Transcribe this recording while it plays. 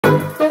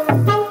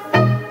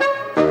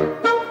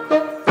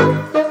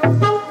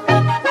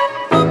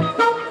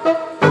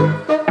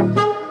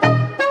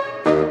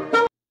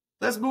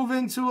Let's move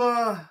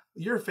into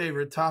your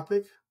favorite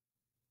topic: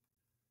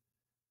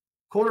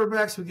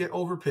 quarterbacks who get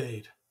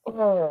overpaid.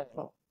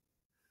 Oh,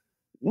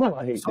 no,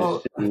 I hate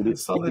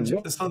this shit,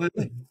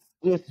 Rudy.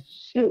 This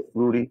shit,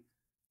 Rudy.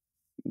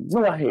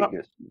 No, I hate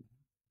this.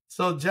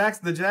 So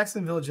the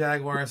Jacksonville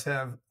Jaguars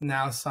have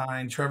now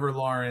signed Trevor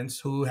Lawrence,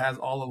 who has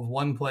all of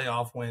one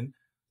playoff win,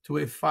 to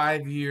a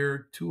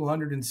 5-year,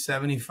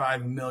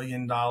 $275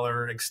 million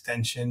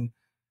extension,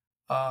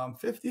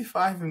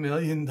 $55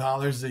 million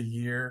a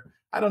year.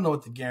 I don't know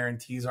what the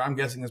guarantees are. I'm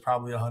guessing it's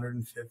probably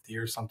 150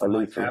 or something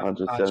like that. I'm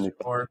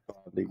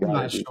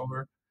not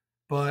sure.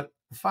 But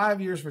 5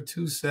 years for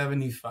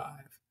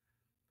 275.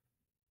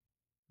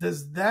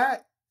 Does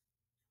that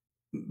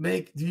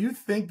do you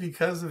think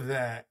because of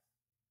that,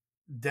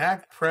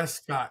 Dak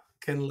Prescott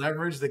can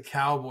leverage the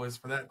Cowboys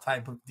for that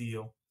type of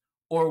deal,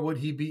 or would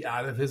he be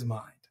out of his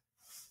mind?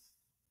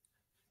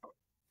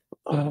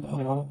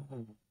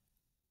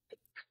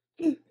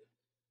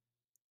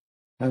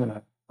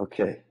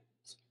 Okay.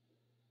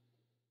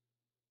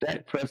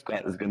 Dak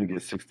Prescott is going to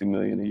get $60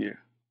 million a year.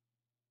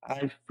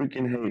 I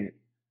freaking hate it.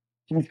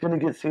 He's going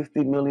to get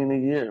 $60 million a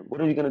year.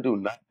 What are you going to do?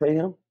 Not pay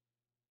him?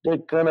 They're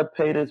going to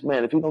pay this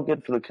man. If he don't get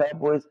it for the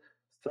Cowboys,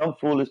 some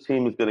foolish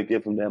team is going to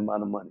give him that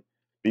amount of money.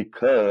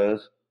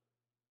 Because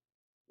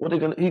he's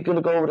going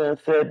to go over there and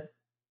say,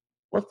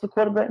 what's the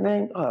quarterback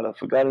name? Oh, I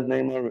forgot his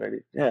name already.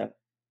 Yeah.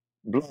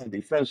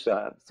 Blondie,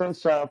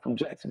 Sunshine from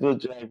Jacksonville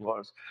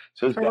Jaguars.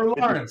 Trevor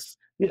Lawrence.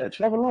 Yeah,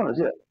 Trevor Lawrence,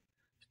 yeah.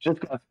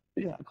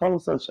 I call him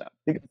Sunshine.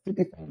 He got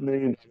 $55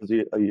 million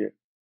a year.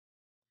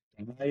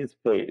 The highest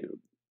paid.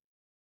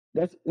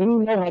 You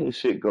know how this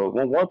shit goes.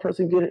 When one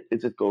person get it,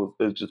 it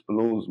just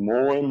balloons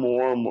more and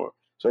more and more.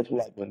 So it's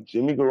like when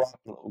Jimmy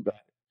Garoppolo got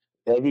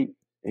it,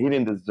 he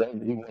didn't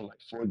deserve it. He won like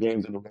 4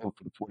 games in a row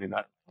for the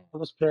 49ers.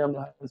 Let's pay him the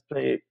highest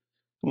paid.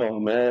 Come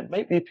on, man.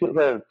 Make these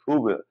people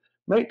prove it.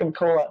 Make them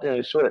go out there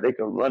and show that they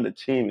can run the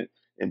team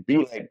and be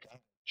like God.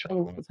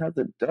 Trevor Lawrence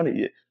hasn't done it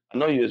yet. I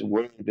know you're just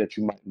worried that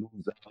you might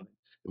lose out.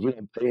 If we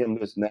don't pay him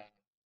this now,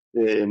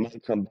 it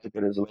might come back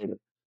at us later.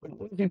 But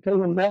what if you pay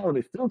him now and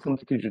they still come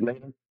back at you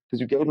later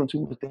because you gave him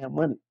too much damn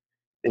money?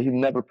 And he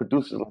never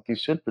produces like he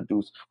should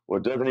produce or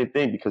does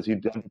anything because he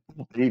doesn't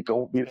prove that he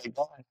don't be that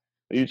guy.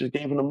 And you just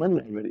gave him the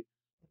money already.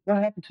 What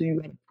happened to you?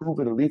 You got to prove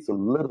it at least a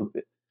little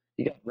bit.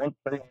 He got one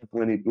playoff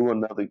when he do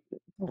another.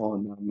 Come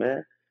on now,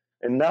 man.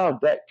 And now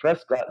Dak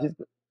Prescott,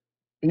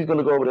 he's going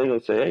to go over there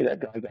and say, hey, that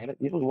guy got it.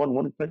 He only won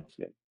one playoff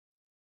game.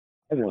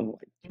 I won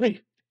like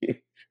 3.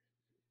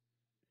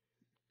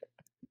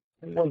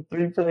 I won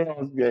 3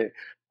 playoffs game.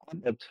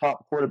 I'm the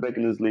top quarterback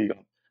in this league.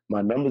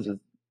 My numbers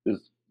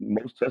is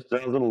most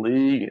touchdowns in the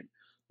league.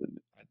 And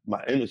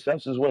my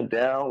interceptions went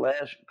down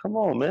last year. Come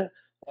on, man.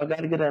 I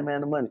got to get that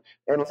man the money.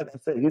 And like I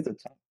said, he's a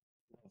top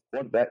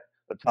quarterback,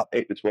 a top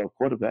 8 to 12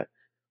 quarterback.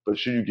 But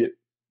should you get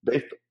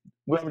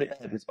we already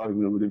had this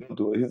argument with him.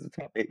 Do it. He's a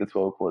top 8 to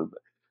 12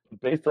 quarterback.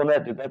 Based on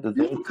that,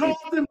 you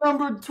called him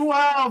number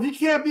 12. He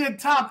can't be a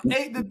top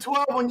 8 to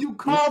 12 when you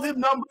called him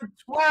number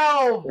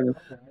 12.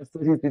 I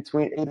said he's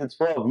between 8 and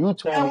 12. You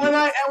told me.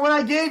 When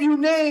I gave you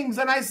names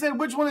and I said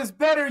which one is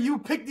better, you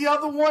picked the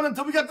other one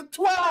until we got to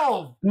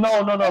 12.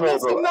 No.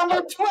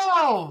 Number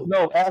 12.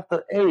 No,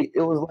 after 8,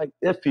 it was like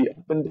iffy,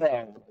 up and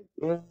down.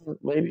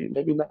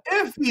 Maybe not.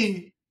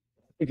 Iffy.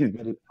 I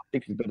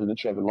think he's better than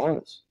Trevor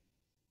Lawrence.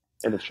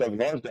 And if Trevor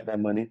Lawrence got that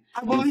money,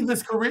 I believe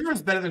his career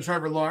is better than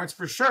Trevor Lawrence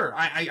for sure.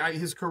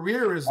 His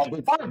career is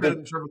far better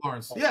than Trevor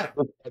Lawrence. Yeah.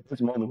 At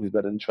this moment, he's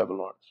better than Trevor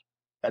Lawrence.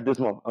 At this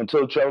moment,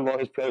 until Trevor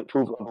Lawrence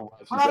proves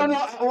otherwise. I don't know.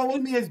 What do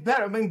you mean it's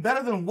better? I mean,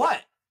 better than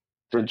what?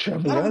 Than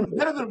Trevor Lawrence.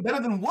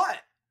 Better than what?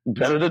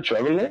 Better than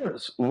Trevor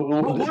Lawrence.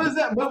 What is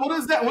that? What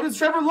is that? What is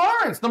Trevor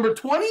Lawrence? Number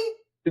 20?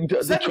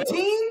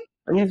 17?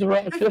 He's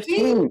around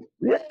 15.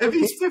 Yeah. If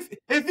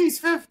he's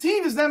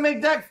 15, does that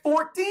make Dak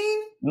 14?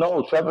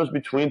 No, Trevor's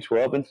between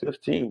 12 and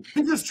 15.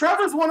 Because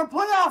Trevor's won a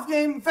playoff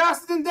game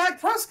faster than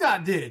Dak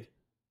Prescott did.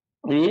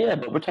 Yeah,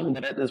 but we're talking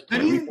about at this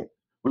point.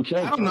 We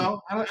can't. I don't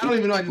know. I don't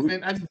even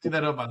know. I just did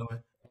that up, by the way.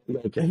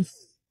 Okay.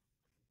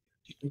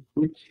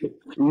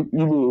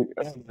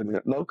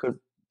 No, because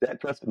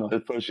Dak Prescott,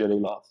 his first year they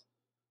lost.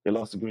 They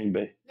lost to Green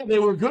Bay. Yeah, they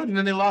were good, and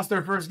then they lost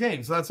their first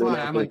game. So that's why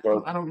I'm like,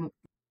 I don't know.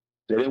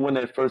 They didn't win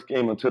their first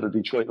game until the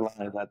Detroit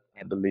Lions,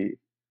 I believe.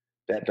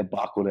 That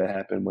debacle that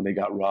happened when they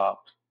got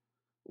robbed.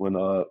 When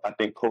I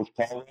think Coach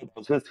Paul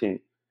was his team.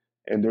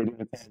 And they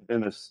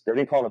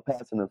didn't call it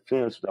pass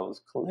interference. That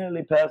was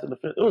clearly pass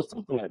interference. It was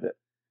something like that.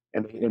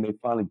 And they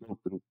finally broke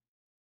through.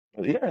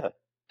 But yeah,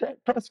 Dak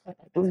Prescott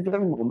at this very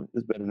moment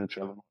is better than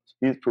Trevor Lawrence.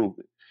 He's proved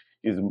it.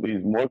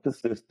 He's more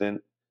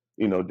consistent,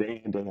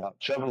 day in, day out.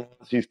 Trevor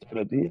Lawrence, he had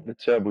a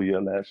terrible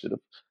year last year.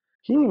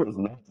 He was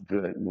not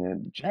good,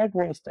 man. The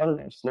Jaguars started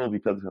out slow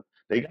because of him.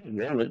 They got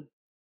rolling,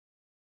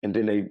 and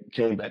then they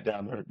came back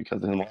down there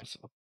because of him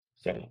also.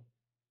 So,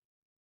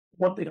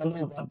 one thing I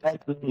know about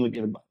Dak,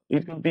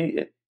 he's going to be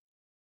it.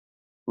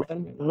 right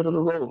in the middle of the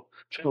road.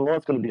 Trevor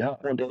Lawrence going to be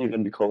hot one day, he's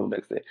going to be cold the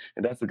next day.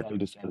 And that's the guy who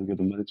decided to give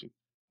the money to.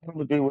 I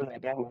don't agree with it. I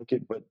don't like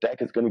it, but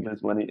Dak is going to get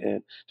his money,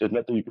 and there's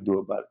nothing you can do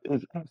about it.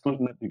 There's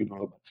absolutely nothing you can do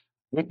about it.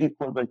 Make these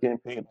quarterbacks getting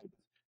paid like this.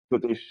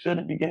 But they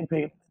shouldn't be getting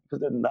paid like this because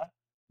they're not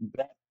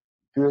that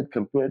good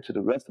compared to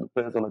the rest of the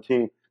players on the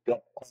team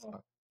that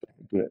are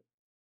that good.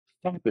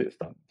 Stop it.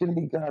 Stop giving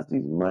these guys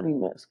these money,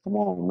 man. Come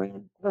on,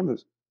 man.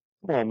 Brothers.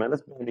 Come on, man.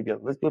 Let's band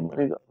together. Let's give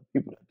money to other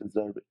people that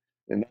deserve it.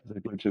 And that's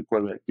a good to the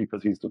quarterback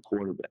because he's the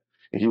quarterback.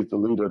 And he's the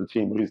leader of the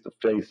team, or he's the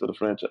face of the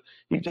franchise.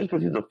 Just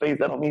because he's a face,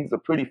 that don't mean he's a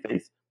pretty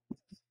face.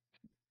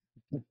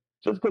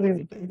 Just because he's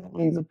a face, that don't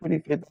mean he's a pretty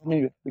face. That don't mean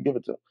you have to give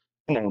it to him.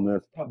 Come on,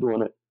 man. Stop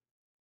doing it.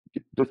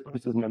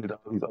 Disperse his money to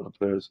all these other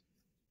players.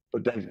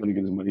 But Dak's going to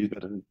get his money. He's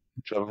better than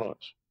Trevor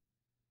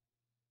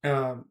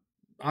Lawrence.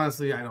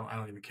 Honestly, I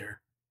don't even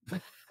care.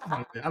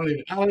 I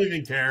don't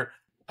even care.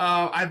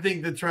 I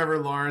think the Trevor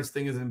Lawrence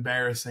thing is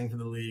embarrassing for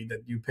the league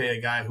that you pay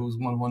a guy who's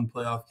won one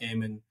playoff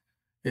game and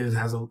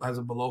has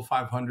a below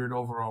 500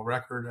 overall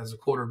record as a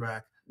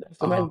quarterback. That's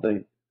another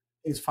thing.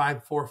 He's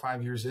 4 or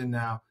 5 years in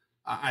now.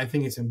 I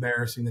think it's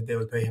embarrassing that they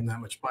would pay him that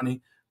much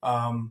money.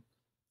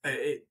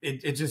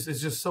 It's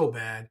just so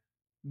bad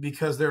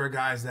because there are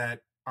guys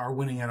that are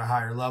winning at a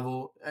higher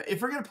level.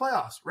 Forget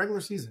playoffs,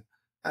 regular season.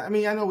 I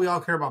mean, I know we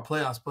all care about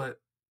playoffs, but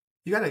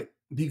you got to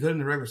be good in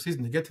the regular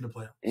season to get to the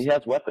playoffs. He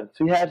has weapons.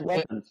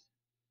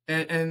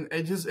 And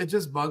it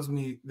just bugs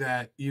me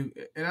that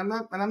I'm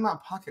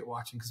not pocket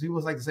watching because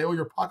people like to say, "Oh,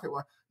 you're pocket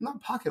watching." I'm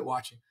not pocket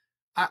watching.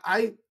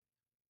 I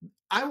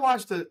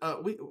watched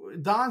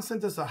Don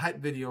sent us a hype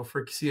video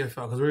for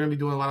CFL because we're gonna be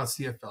doing a lot of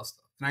CFL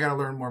stuff, and I got to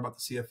learn more about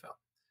the CFL.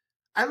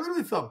 I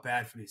literally felt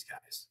bad for these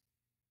guys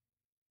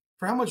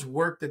for how much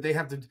work that they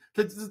have to.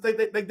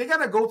 They got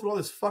to go through all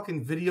this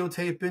fucking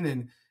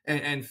videotaping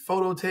and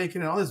photo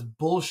taking and all this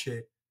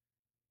bullshit.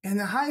 And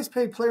the highest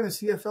paid player in the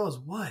CFL is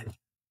what?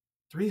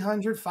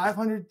 $300,000,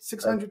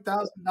 $500,000,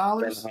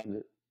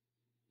 $600,000,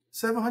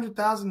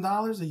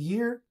 $700,000 a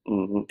year.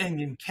 Mm-hmm.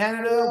 And in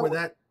Canada,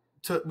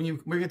 when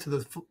you bring it to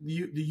the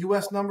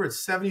U.S. number, it's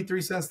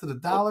 73 cents to the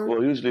dollar.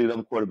 Well, usually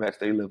them quarterbacks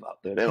they live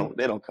out there.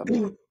 They don't come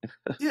in.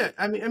 Yeah,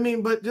 I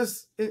mean, but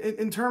just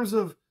in terms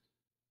of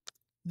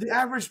the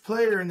average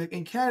player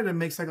in Canada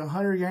makes like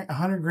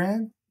 $100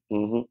 grand,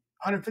 mm-hmm.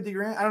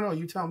 $150 I don't know.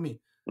 You tell me.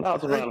 No,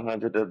 it's around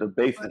 100. The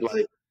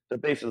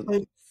base is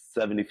like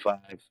 75.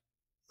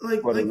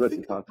 Think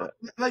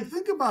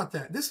about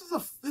that. This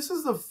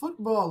is a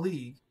football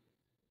league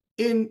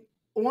in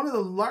one of the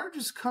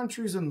largest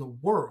countries in the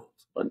world,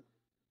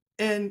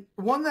 and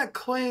one that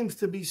claims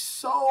to be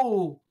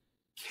so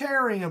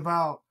caring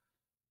about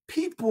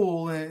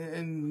people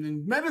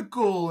and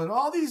medical and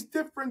all these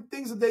different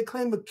things that they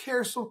claim to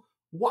care. So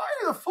why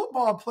are the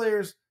football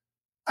players?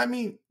 I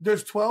mean,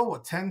 there's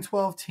 12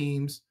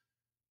 teams.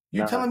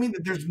 You're telling me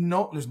that there's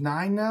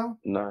 9 now?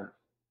 9.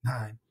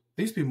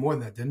 There used to be more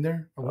than that, didn't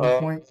there? At one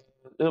point,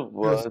 it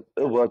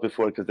was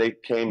before because they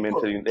came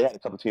into. They had a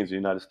couple teams in the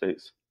United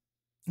States.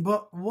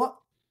 But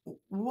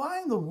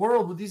why in the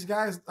world would these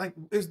guys like?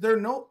 Is there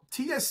no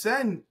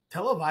TSN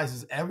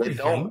televises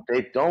everything?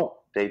 They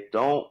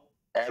don't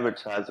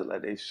advertise it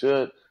like they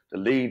should. The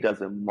league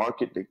doesn't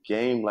market the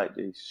game like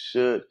they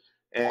should.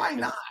 And, why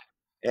not?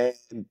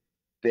 And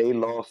they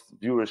lost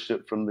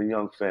viewership from the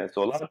young fans.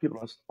 So a lot of people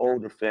are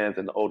older fans,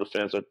 and the older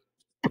fans are,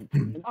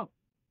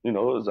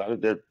 it's either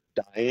they're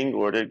dying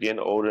or they're getting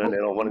older and they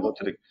don't want to go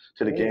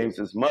to the games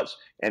as much,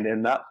 and they're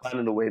not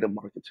finding a way to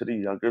market to the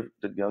younger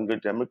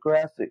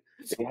demographic.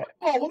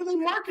 What are they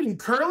marketing?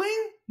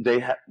 Curling?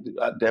 They're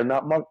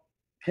not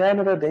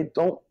Canada.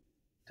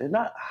 They're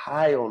not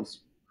high on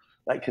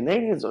like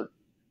Canadians are.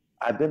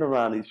 I've been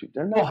around these people.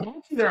 They're not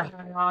hockey. They're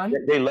high on.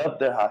 They love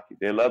their hockey.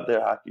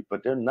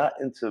 But they're not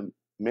into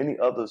many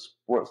other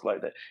sports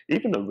like that.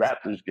 Even the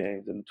Raptors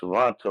games in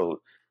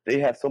Toronto, they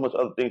have so much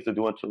other things to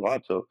do in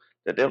Toronto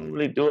that they don't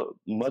really do it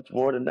much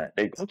more than that.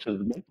 They go to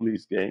the Maple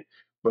Leafs game,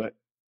 but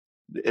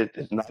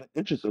it's not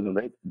interest in them.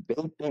 They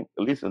think,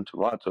 at least in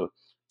Toronto,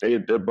 they're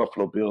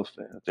Buffalo Bills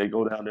fans. They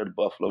go down there to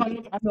Buffalo. I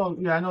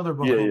know they're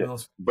Buffalo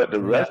Bills. But the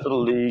rest of the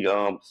league,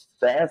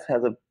 SAS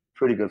has a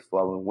pretty good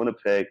following.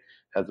 Winnipeg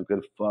has a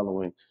good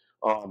following.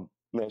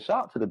 Man,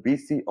 shout out to the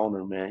BC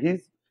owner, man.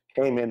 He's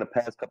came in the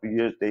past couple of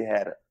years.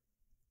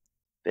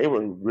 They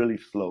were really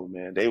slow,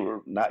 man. They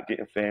were not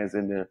getting fans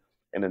in there.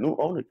 And the new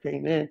owner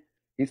came in.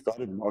 He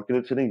started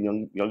marketing to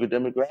the younger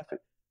demographic.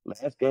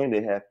 Last game,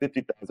 they had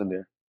 50,000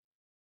 there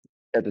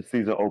at the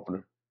season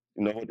opener.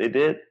 You know what they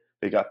did?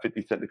 They got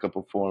 50 Cent to come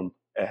perform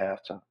at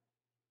halftime.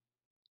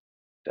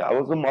 That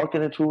was a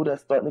marketing tool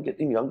that's starting to get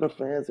the younger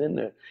fans in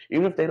there.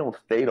 Even if they don't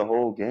stay the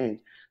whole game,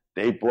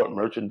 they bought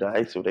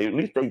merchandise, so at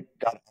least they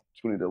got an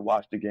opportunity to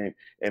watch the game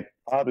and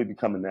probably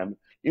become enamored.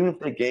 Even if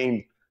they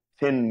gained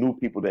 10 new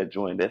people that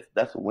joined,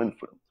 that's a win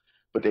for them.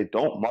 But they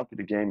don't market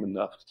the game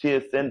enough.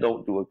 TSN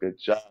don't do a good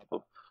job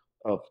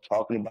of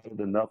talking about it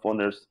enough on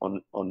their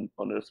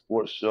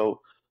sports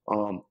show.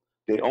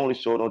 They only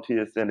show it on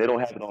TSN. They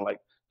don't have it on like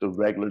the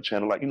regular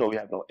channel, like we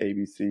have it on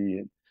ABC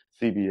and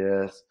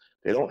CBS.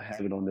 They don't have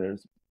it on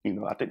theirs.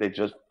 I think they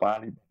just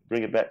finally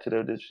bring it back to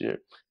there this year.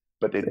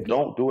 But they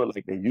don't do it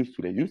like they used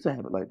to. They used to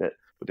have it like that,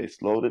 but they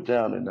slowed it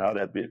down, and now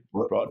that bit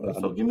brought down.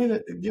 So give me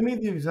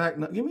the exact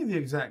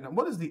number.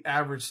 What is the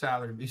average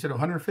salary? You said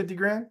 150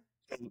 grand.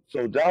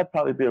 So that'll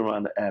probably be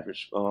around the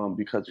average,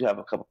 because you have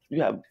a couple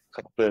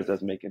players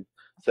that's making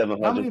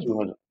 700,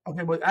 200.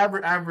 Okay, but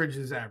average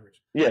is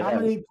average. Yeah. How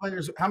many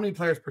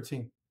players per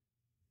team?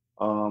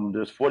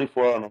 There's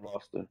 44 on the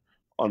roster,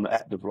 on the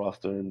active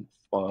roster, and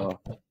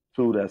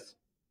 2 that's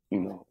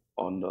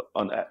on the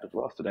inactive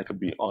roster that could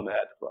be on the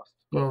active roster.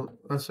 Well,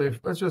 let's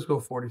just go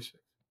 46.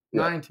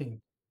 Yeah.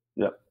 19.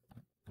 Yep.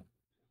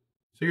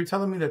 So you're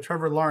telling me that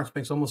Trevor Lawrence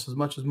makes almost as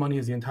much money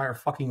as the entire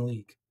fucking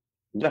league?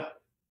 Yeah.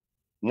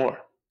 More.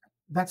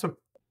 That's a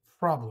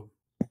problem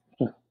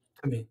to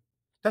me.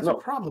 That's a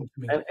problem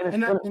to me.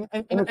 And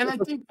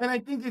I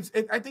think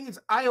it's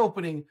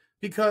eye-opening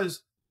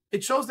because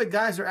it shows that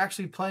guys are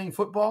actually playing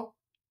football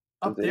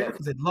up there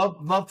because they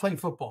love playing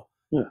football.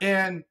 Yeah.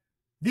 And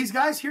these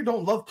guys here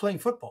don't love playing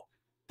football.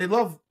 They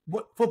love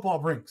what football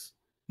brings,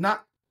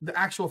 not the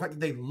actual fact that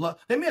they love.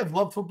 They may have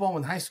loved football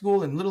in high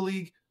school and little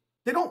league.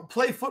 They don't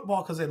play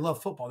football because they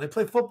love football. They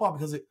play football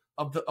because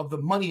of the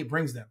money it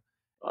brings them.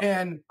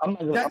 And I'm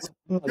not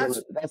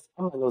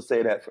gonna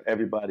say that for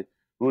everybody.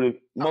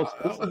 Really, most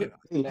okay.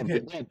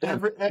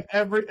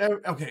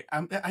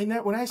 I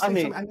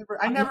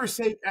never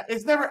say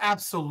it's never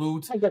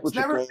absolute. It's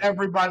never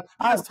everybody.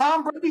 Because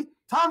Tom Brady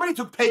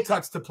took pay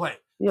cuts to play.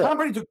 Yeah. Tom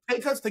Brady took pay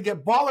cuts to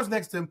get ballers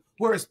next to him,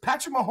 whereas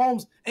Patrick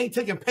Mahomes ain't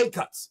taking pay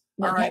cuts.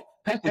 All right.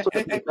 I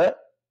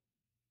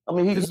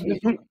mean,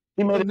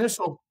 he made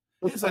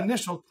his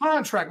initial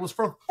contract was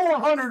for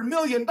 $400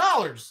 million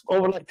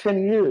over like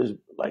 10 years.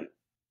 Like,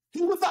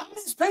 he was the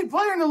highest paid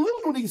player in the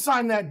league when he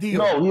signed that deal.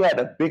 No, he had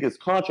the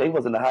biggest contract. He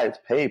wasn't the highest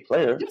paid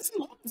player. Yes, he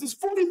was. His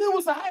 $40 million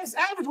was the highest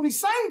average when he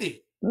signed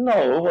it.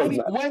 No, it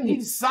wasn't. When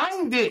he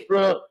signed it.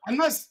 Bro.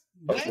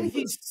 When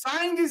he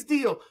signed his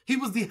deal, he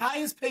was the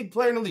highest paid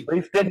player in the league.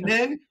 And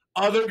then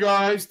other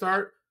guys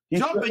start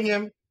jumping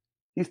him.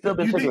 He's still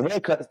been taking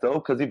haircuts though,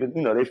 because they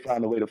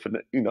found a way to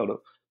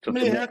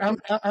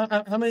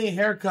how many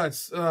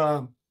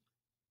haircuts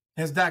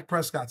has Dak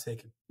Prescott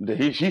taken?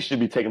 He should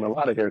be taking a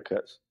lot of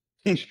haircuts.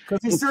 Because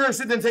he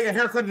seriously didn't take a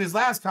haircut in his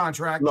last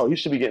contract. No, he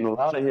should be getting a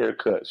lot of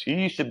haircuts.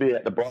 He should be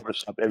at the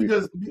barbershop every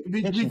week.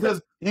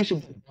 Because he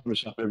should be at the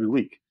barbershop every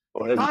week.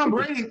 Tom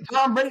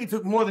Brady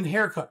took more than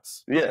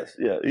haircuts. Yes,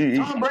 yeah.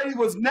 Tom Brady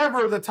was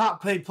never the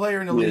top paid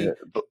player in the league.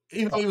 But,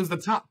 he was the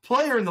top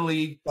player in the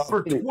league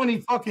for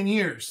 20 fucking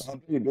years.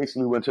 Tom Brady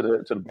basically went to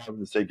the barber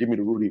and said, "Give me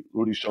the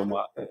Rudy show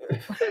my."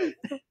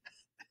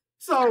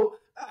 So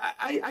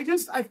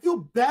I feel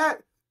bad.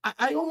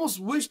 I almost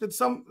wish that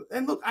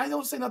and look, I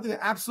don't say nothing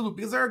absolute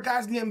because there are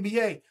guys in the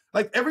NBA.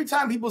 Like every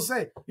time people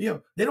say,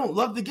 they don't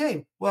love the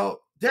game.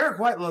 Well, Derek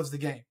White loves the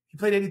game. He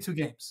played 82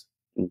 games.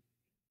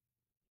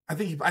 I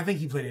think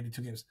he played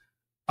 82 games.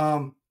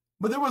 But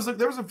there was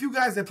a few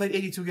guys that played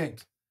 82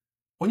 games.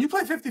 When you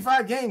play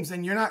 55 games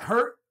and you're not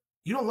hurt,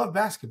 you don't love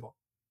basketball.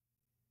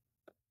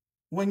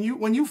 When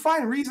you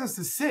find reasons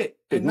to sit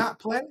and not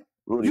play,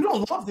 Rudy, you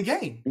don't love the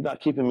game. You're not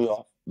keeping me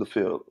off the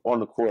field, on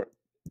the court.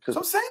 So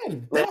I'm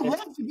saying they don't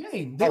love the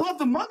game. They love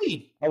the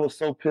money. I was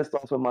so pissed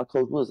off with my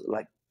coach. We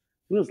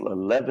was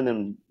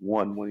 11-1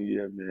 one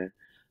year, man.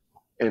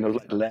 And it was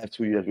like the last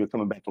 2 years we were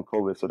coming back from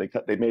COVID, so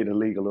they made the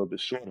league a little bit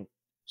shorter.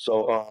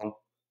 So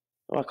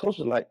my coach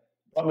was like,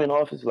 brought me in the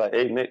office, like,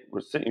 "Hey Nick,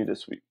 we're sitting you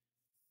this week.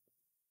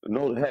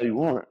 No, the hell you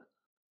weren't.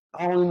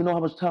 I don't even know how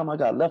much time I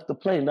got left to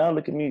play. Now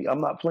look at me, I'm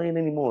not playing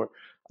anymore.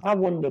 I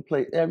wanted to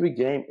play every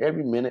game,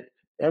 every minute,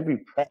 every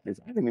practice.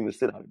 I didn't even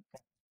sit out.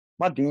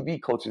 My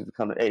DB coaches to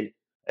come to, hey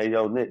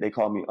yo Nick, they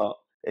call me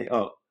up. Hey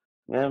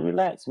man,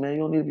 relax, man. You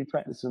don't need to be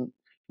practicing.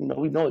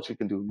 We know what you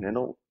can do, man.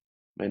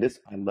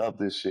 I love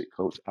this shit,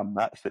 coach. I'm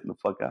not sitting the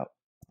fuck out.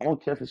 I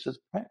don't care if it's just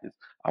practice.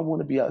 I want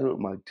to be out here with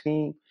my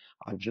team.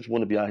 I just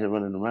want to be out here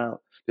running around.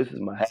 This is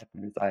my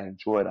happiness. I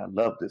enjoy it. I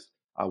love this.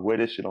 I wear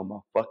this shit on my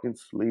fucking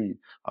sleeve.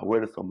 I wear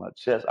this on my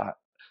chest. I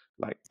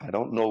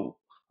don't know.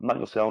 I'm not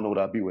gonna say I don't know what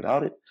I'd be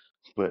without it,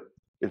 but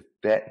it's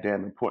that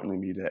damn important to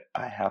me that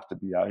I have to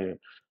be out here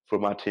for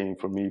my team,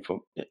 for me.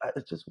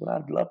 It's just what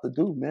I'd love to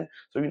do, man.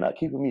 So you're not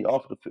keeping me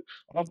off the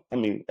field. I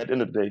mean, at the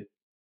end of the day,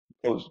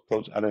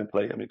 coach, I didn't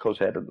play. I mean, coach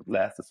had the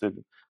last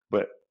decision,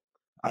 but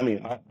I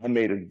mean, I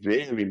made it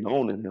very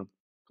known to him,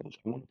 coach,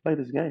 I want to play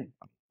this game.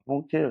 I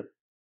don't care.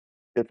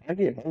 If I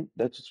get hurt,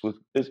 it's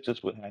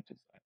just what happens.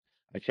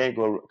 I can't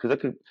go because it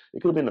could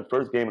have been the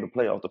first game of the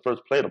playoff, the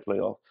first play of the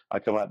playoff. I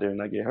come out there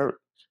and I get hurt.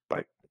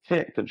 Like I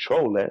can't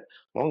control that.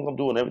 As long as I'm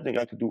doing everything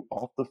I can do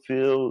off the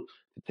field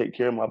to take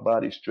care of my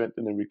body,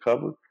 strengthen and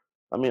recover.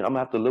 I mean, I'm gonna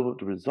have to live with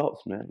the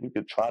results, man. You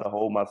could try to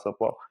hold myself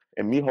off,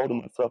 and me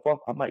holding myself off,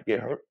 I might get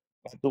hurt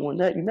by doing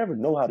that. You never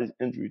know how these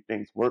injury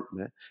things work,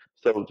 man.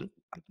 So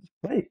I just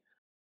play.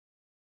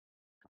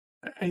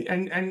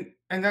 And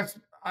that's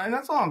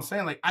all I'm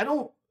saying. Like I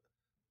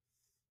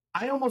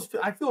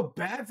feel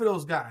bad for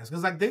those guys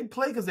because like they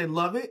play because they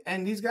love it,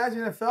 and these guys in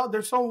the NFL,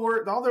 they're so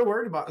worried. All they're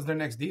worried about is their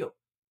next deal.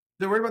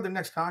 They're worried about their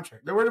next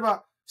contract. They're worried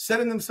about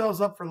setting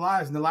themselves up for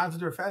lives and the lives of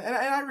their family. And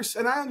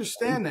I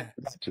understand that.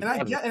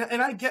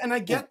 And I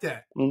get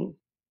that.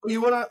 Mm-hmm.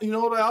 You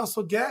know what I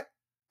also get?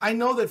 I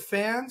know that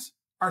fans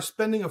are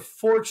spending a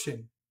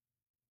fortune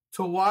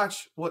to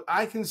watch what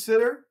I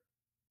consider,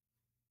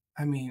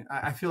 I mean,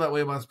 I feel that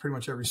way about pretty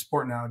much every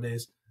sport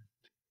nowadays,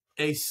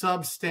 a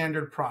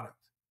substandard product.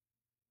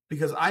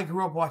 Because I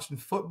grew up watching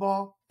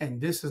football,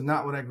 and this is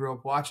not what I grew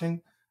up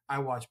watching. I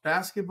watch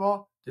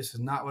basketball. This is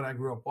not what I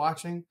grew up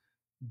watching.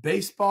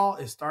 Baseball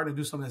is starting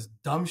to do some of this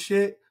dumb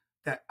shit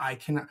that I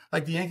cannot.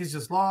 Like the Yankees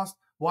just lost.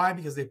 Why?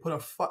 Because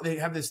they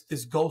have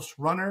this ghost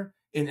runner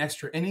in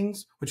extra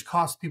innings, which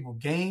costs people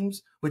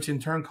games, which in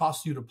turn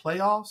costs you the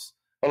playoffs,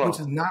 which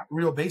is not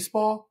real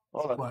baseball.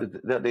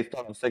 They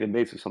start on second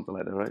base or something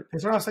like that, right? They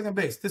start on second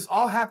base. This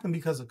all happened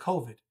because of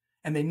COVID,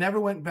 and they never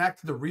went back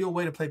to the real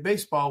way to play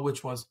baseball,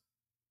 which was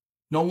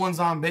no one's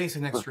on base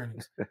in extra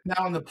innings.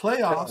 Now in the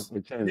playoffs,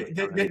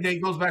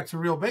 it goes back to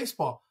real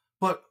baseball.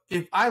 But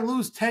if I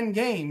lose 10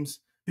 games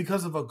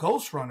because of a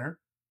ghost runner,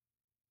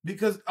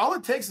 because all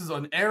it takes is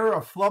an error,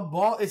 a flub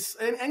ball,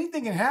 and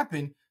anything can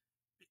happen.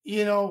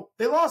 You know,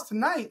 they lost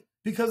tonight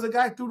because the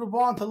guy threw the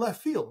ball into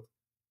left field,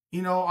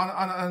 you know,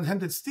 on an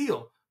attempted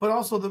steal. But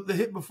also the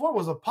hit before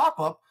was a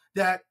pop-up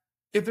that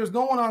if there's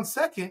no one on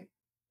second,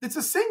 it's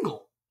a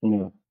single.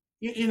 Yeah.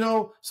 You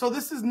know, so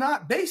this is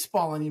not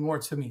baseball anymore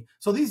to me.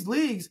 So these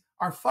leagues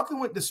are fucking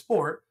with the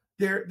sport.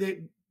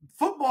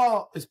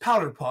 Football is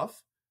powder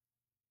puff,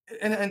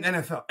 and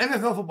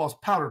NFL football is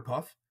powder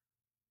puff,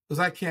 because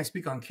I can't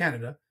speak on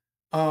Canada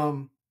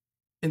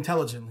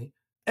intelligently.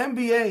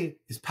 NBA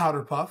is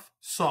powder puff,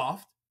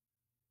 soft.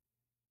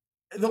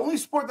 The only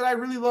sport that I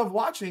really love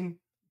watching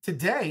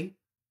today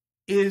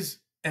is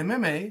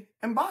MMA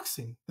and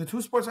boxing. The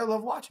two sports I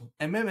love watching,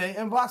 MMA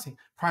and boxing,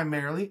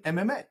 primarily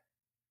MMA.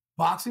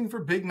 Boxing for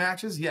big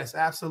matches, yes,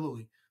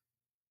 absolutely.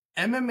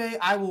 MMA,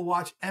 I will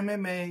watch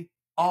MMA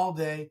all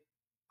day.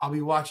 I'll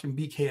be watching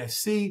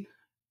BKSC.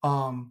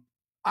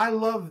 I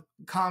love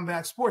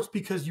combat sports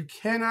because you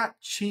cannot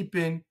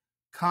cheapen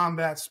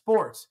combat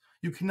sports.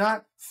 You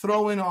cannot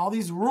throw in all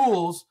these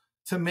rules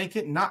to make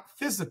it not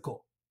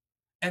physical.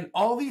 And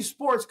all these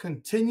sports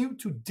continue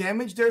to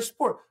damage their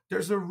sport.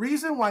 There's a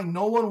reason why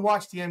no one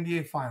watched the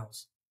NBA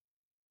Finals.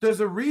 There's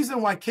a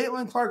reason why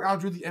Caitlin Clark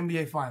outdrew the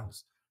NBA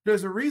Finals.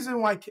 There's a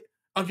reason why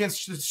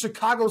against the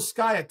Chicago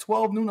Sky at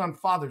 12 noon on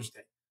Father's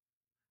Day.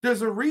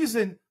 There's a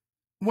reason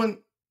when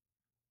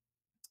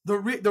the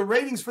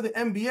ratings for the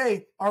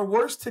NBA are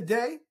worse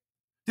today,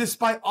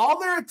 despite all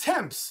their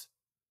attempts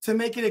to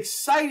make it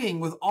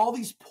exciting with all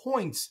these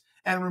points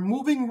and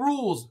removing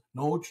rules.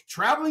 No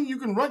traveling, you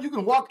can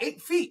walk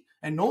 8 feet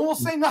and no one will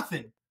say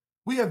nothing.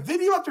 We have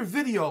video after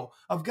video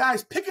of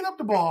guys picking up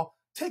the ball,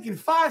 taking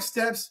 5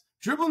 steps,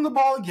 dribbling the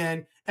ball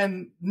again,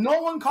 and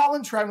no one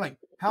calling traveling. Like,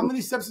 how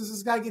many steps does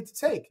this guy get to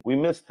take? We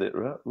missed it,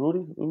 right,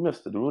 Rudy? We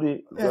missed it,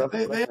 Rudy. Yeah,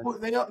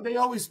 they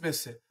always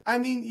miss it. I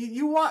mean,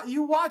 you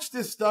watch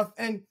this stuff,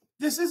 and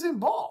this isn't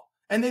ball.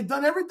 And they've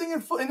done everything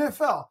in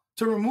NFL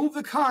to remove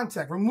the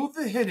contact, remove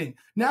the hitting.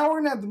 Now we're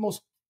gonna have the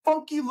most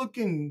funky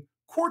looking,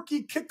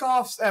 quirky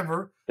kickoffs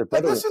ever.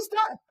 But this is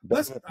not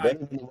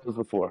better than it was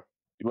before.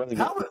 Well,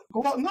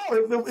 no,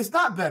 it's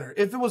not better.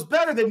 If it was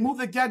better, they'd move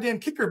the goddamn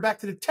kicker back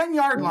to the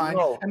 10-yard line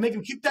and make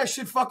him kick that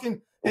shit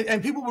fucking,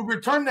 and people would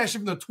return that shit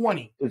from the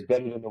 20. It's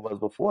better than it was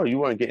before. You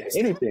weren't getting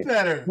anything.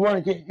 Better. You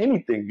weren't getting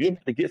anything. You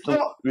had to get some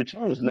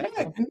returns now.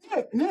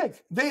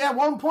 Nick, they at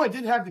one point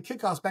did have the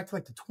kickoffs back to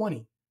like the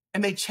 20,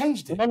 and they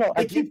changed it. No,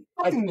 they keep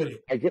fucking with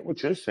it. I get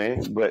what you're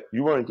saying, but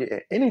you weren't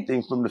getting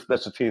anything from the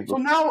special teams. So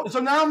now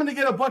I'm going to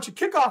get a bunch of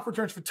kickoff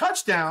returns for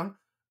touchdown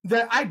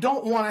that I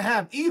don't want to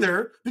have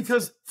either,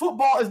 because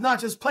football is not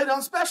just played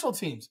on special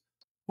teams.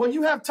 When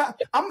you have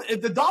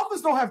if the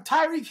Dolphins don't have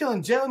Tyreek Hill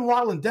and Jalen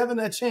Waddle and Devin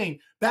Achane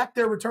back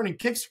there returning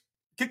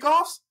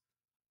kickoffs,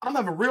 I'm gonna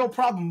have a real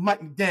problem with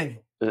Mike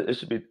McDaniel.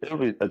 It'll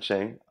be a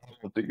chain. I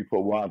don't think you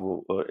put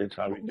Waddle in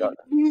Tyreek.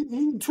 You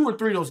need 2 or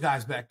 3 of those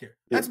guys back there.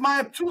 That's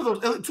two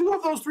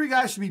of those 3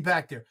 guys should be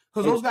back there,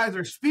 because those guys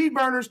are speed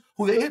burners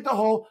who they hit the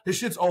hole, this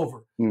shit's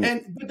over.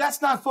 But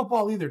that's not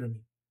football either to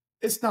me.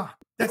 It's not.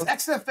 That's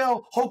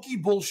XFL hokey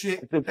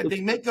bullshit that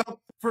they make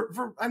up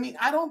for. I mean,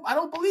 I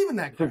don't believe in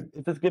that crap.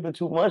 If it's given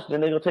too much,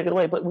 then they're gonna take it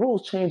away. But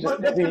rules change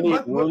every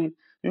week. Really,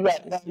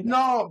 but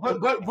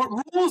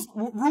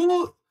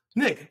rules.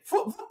 Nick,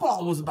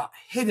 football was about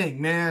hitting,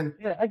 man.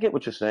 Yeah, I get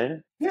what you're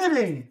saying.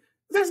 Hitting.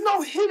 There's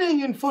no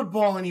hitting in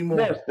football anymore.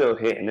 There's still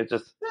hitting.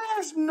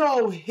 There's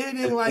no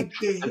hitting like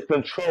this. It's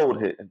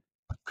controlled hitting.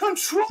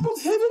 Controlled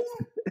hitting.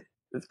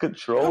 It's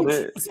controlled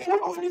hit.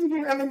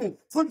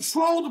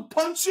 Controlled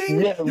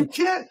punching? Yeah. You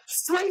can't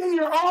straighten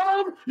your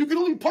arm. You can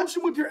only punch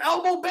him with your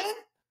elbow bent?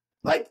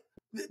 Like,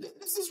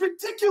 this is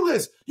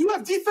ridiculous. You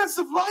have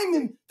defensive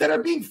linemen that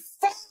are being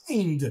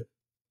fined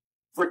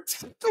for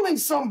tackling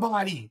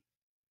somebody.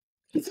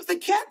 Because they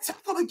can't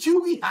tackle the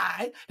QB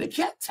high. They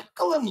can't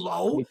tackle him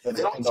low. They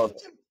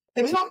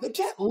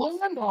can't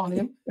land on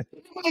him.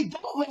 When they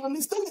don't land on him,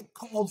 they still get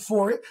called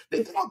for it.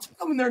 They don't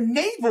tackle him in their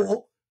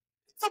navel.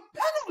 It's a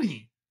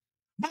penalty.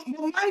 But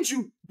mind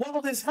you,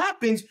 while this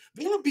happens,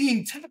 they're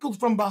being tackled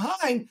from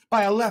behind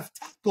by a left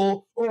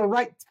tackle or a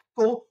right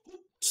tackle who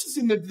pushes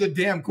into the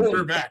damn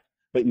quarterback.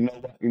 But you know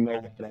what? You know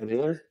what that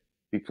is?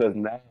 Because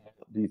now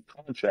these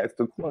contracts,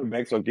 the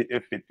quarterbacks are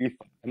getting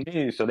 55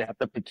 million, so they have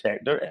to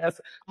protect their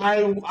ass.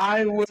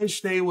 I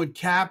wish they would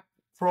cap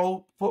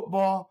pro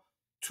football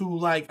to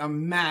like a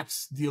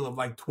max deal of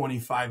like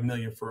 25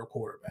 million for a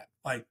quarterback.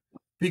 Like,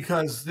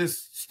 because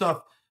this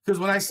stuff, because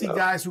when I see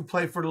guys who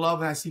play for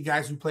love and I see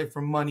guys who play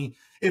for money,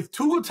 if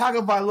Tua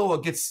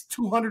Tagovailoa gets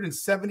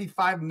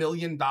 $275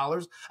 million,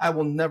 I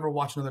will never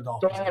watch another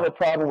Dolphins. So I have a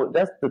problem with,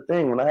 that's the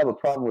thing, when I have a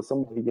problem with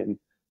somebody getting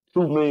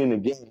 $2 million a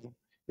game,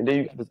 and then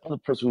you got this other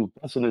person who's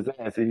busting his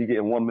ass and he's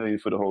getting $1 million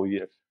for the whole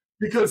year.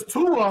 Because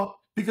Tua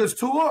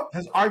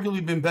has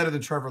arguably been better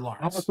than Trevor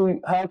Lawrence.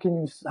 How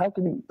can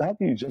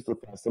you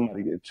justify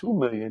somebody getting $2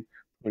 million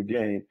per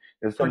game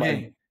and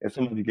somebody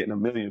getting $1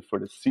 million for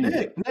the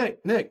season?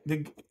 Nick,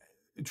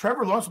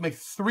 Trevor Lawrence will make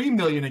 $3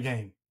 million a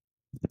game.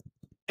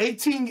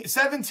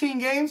 17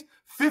 games,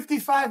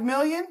 $55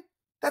 million.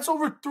 That's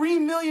over $3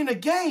 million a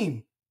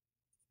game.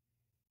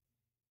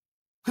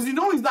 Because you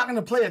know he's not going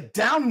to play it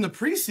down in the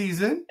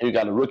preseason. And you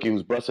got a rookie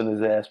who's busting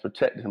his ass,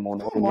 protecting him on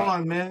the Come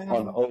on, man.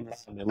 On the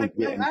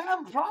O-line. I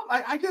have a problem.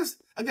 I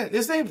just, again,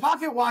 this ain't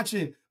pocket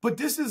watching, but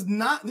this is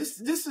not, this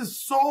is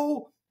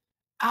so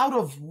out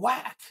of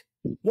whack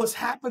what's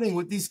happening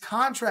with these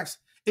contracts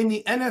in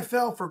the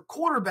NFL for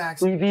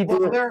quarterbacks.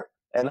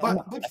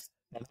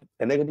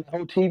 And they're going to be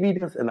on TV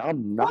this, and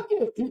I'm not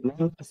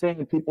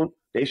saying people,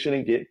 they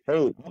shouldn't get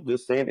paid. I'm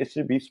just saying it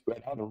should be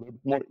spread out a little bit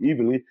more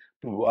evenly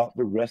throughout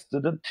the rest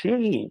of the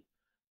team.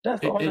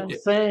 That's all I'm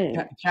saying.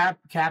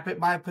 Cap it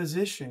by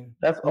position.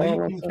 That's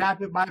all I'm saying.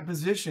 Cap it by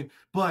position.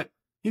 But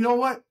you know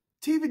what?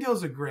 TV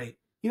deals are great.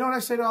 You know what I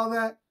say to all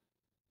that?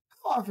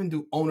 How often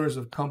do owners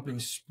of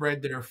companies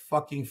spread their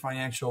fucking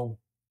financial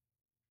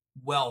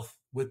wealth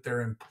with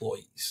their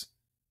employees?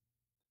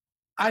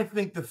 I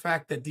think the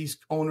fact that these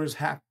owners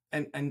have,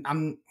 and I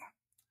know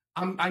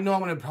I'm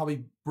going to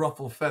probably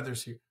ruffle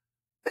feathers here.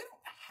 They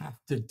don't have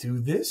to do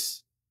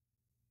this.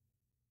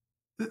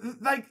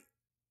 Like,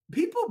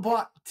 people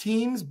bought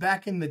teams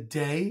back in the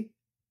day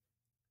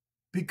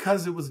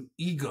because it was an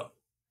ego.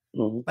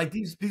 Mm-hmm. Like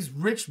these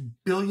rich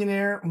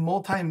billionaire,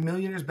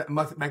 multi-millionaires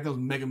back those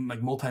mega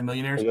like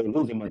multi-millionaires. They were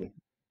losing money.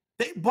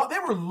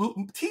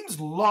 Teams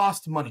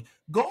lost money.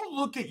 Go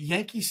look at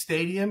Yankee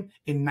Stadium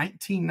in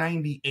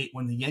 1998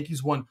 when the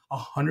Yankees won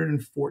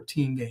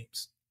 114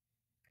 games.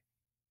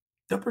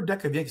 The upper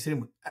deck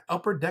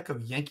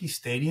of Yankee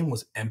Stadium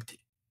was empty.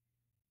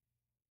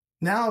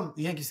 Now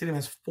the Yankee Stadium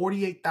has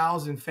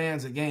 48,000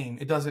 fans a game.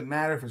 It doesn't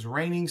matter if it's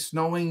raining,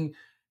 snowing,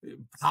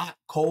 hot,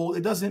 cold.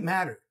 It doesn't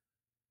matter.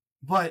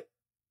 But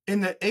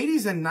in the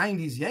 80s and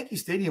 90s, Yankee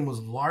Stadium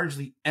was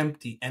largely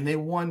empty, and they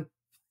won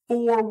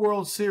 4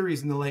 World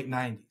Series in the late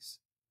 90s.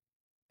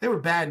 They were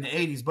bad in the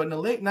 80s, but in the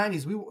late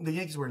 90s, the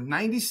Yankees were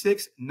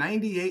 96,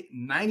 98,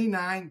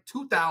 99,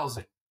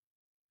 2000.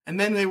 And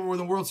then they were in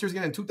the World Series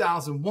again in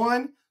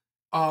 2001, in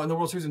the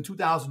World Series in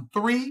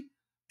 2003,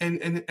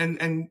 and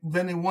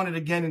then they won it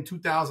again in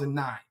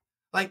 2009.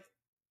 Like,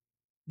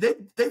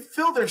 they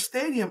fill their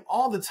stadium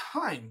all the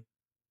time.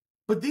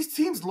 But these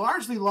teams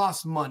largely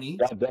lost money.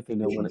 Y'all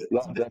definitely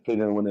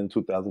didn't win in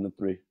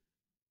 2003.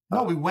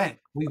 No, we went.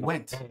 We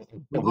lost to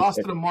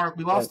the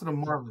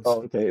Marlins.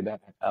 Oh, okay.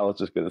 I was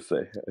just gonna say.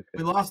 Okay.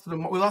 We lost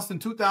in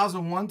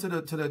 2001 to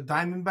the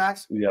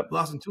Diamondbacks. Yep. We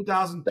lost in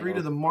 2003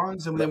 to the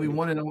Marlins, and then we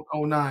won in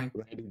 2009.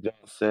 Randy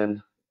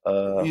Johnson.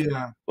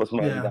 What's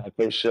my guy?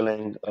 Chris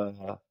Schilling.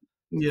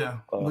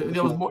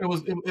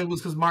 It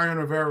was because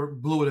Mariano Rivera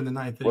blew it in the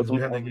ninth. What's the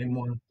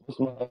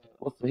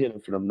hitter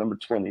for them? Number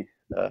 20.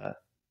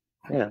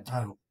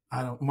 I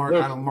don't.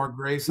 Mark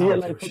Grace. He had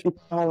like 50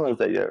 pounds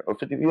that year, or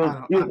 50 years.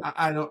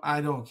 I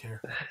don't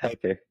care.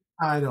 Okay.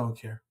 I don't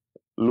care.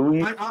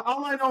 Luis.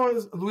 All I know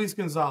is Luis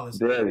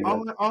Gonzalez.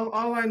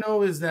 All I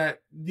know is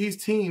that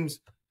these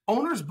teams,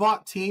 owners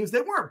bought teams.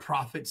 They weren't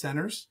profit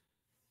centers.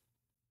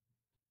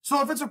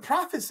 So if it's a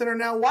profit center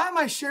now, why am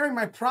I sharing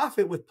my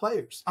profit with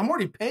players? I'm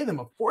already paying them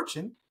a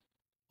fortune.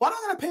 Why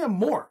don't I gotta pay them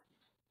more?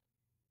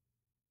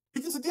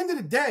 Because at the end of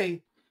the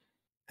day,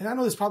 and I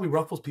know this probably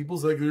ruffles people,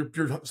 so like you're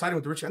siding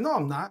with the rich guy. No,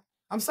 I'm not.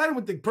 I'm siding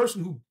with the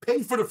person who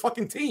paid for the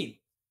fucking team.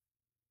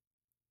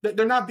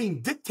 They're not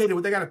being dictated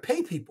what they got to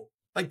pay people.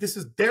 Like, this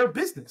is their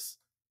business.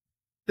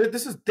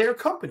 This is their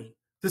company.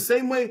 The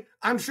same way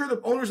I'm sure the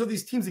owners of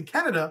these teams in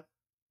Canada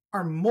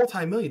are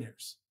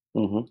multimillionaires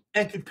and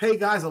could pay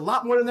guys a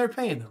lot more than they're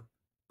paying them,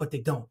 but they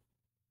don't.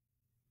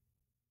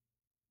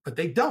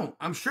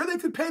 I'm sure they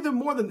could pay them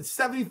more than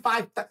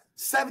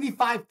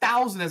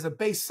 $75,000 as a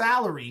base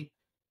salary,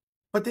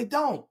 but they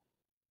don't.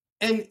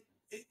 And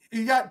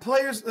you got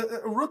players,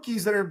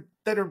 rookies that are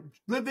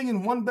living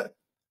in one bed.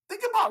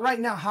 Think about right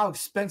now how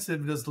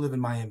expensive it is to live in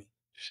Miami.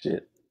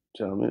 Shit,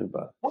 tell me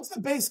about it. What's the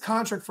base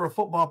contract for a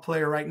football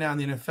player right now in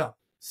the NFL?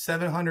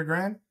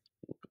 $700,000.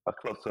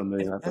 Close to $1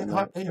 million.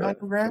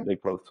 $800,000. They're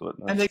close to it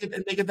now. And they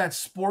get that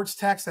sports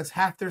tax that's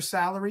half their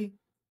salary.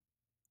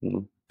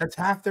 Mm-hmm. That's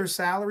half their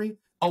salary.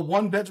 a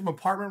one-bedroom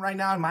apartment right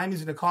now in Miami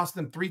is going to cost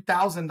them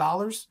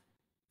 $3,000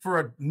 for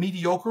a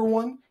mediocre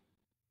one.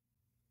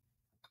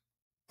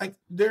 Like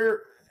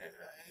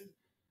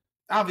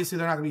obviously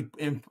they're not going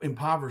to be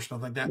impoverished,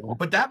 stuff like that.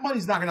 But that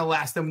money's not going to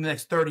last them in the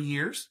next 30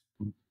 years.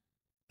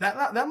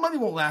 That money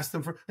won't last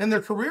them and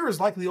their career is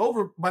likely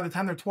over by the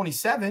time they're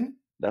 27.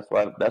 That's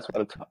why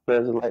the top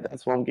players are like,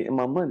 that's why I'm getting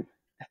my money.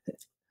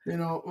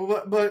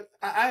 But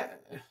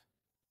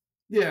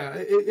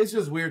it's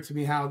just weird to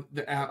me how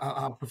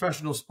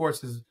professional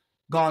sports has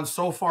gone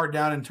so far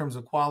down in terms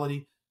of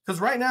quality.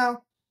 Because right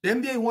now, the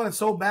NBA wanted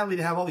so badly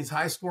to have all these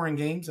high-scoring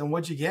games, and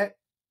what'd you get?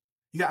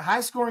 You got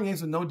high-scoring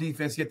games with no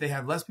defense, yet they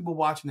have less people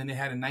watching than they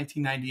had in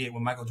 1998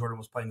 when Michael Jordan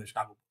was playing the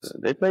Chicago Bulls.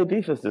 They played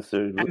defense this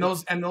series. And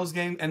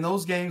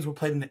those games were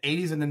played in the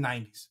 80s and the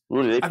 90s.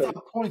 Really, I thought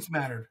the points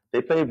mattered.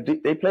 They played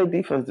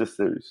defense this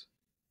series.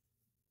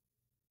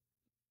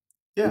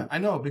 Yeah, I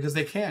know, because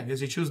they can,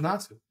 because they choose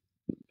not to.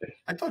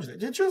 I told you that.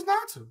 They choose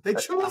not to. They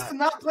choose to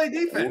not play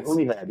defense.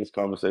 We had this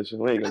conversation.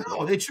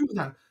 No, they choose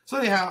not. So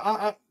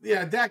anyhow,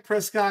 Dak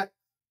Prescott,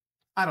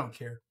 I don't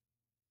care.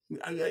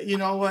 You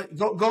know what?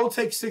 Go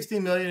take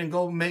 $60 million and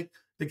go make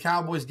the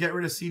Cowboys get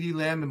rid of CeeDee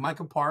Lamb and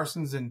Micah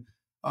Parsons and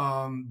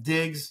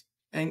Diggs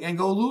and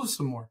go lose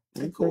some more.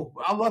 Okay. Cool.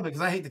 I love it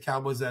because I hate the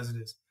Cowboys as it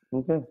is.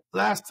 Okay.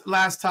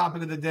 Last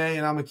topic of the day,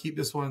 and I'm gonna keep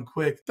this one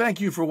quick. Thank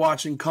you for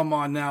watching Come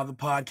On Now, the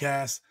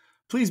podcast.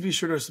 Please be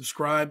sure to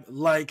subscribe,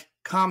 like,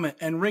 comment,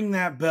 and ring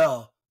that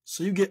bell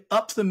so you get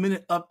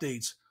up-to-the-minute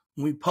updates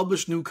when we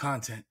publish new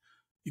content.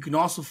 You can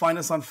also find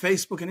us on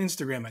Facebook and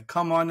Instagram at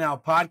Come On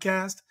Now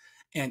Podcast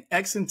and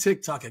X and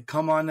TikTok at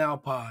Come On Now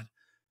Pod.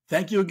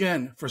 Thank you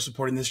again for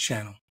supporting this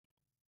channel.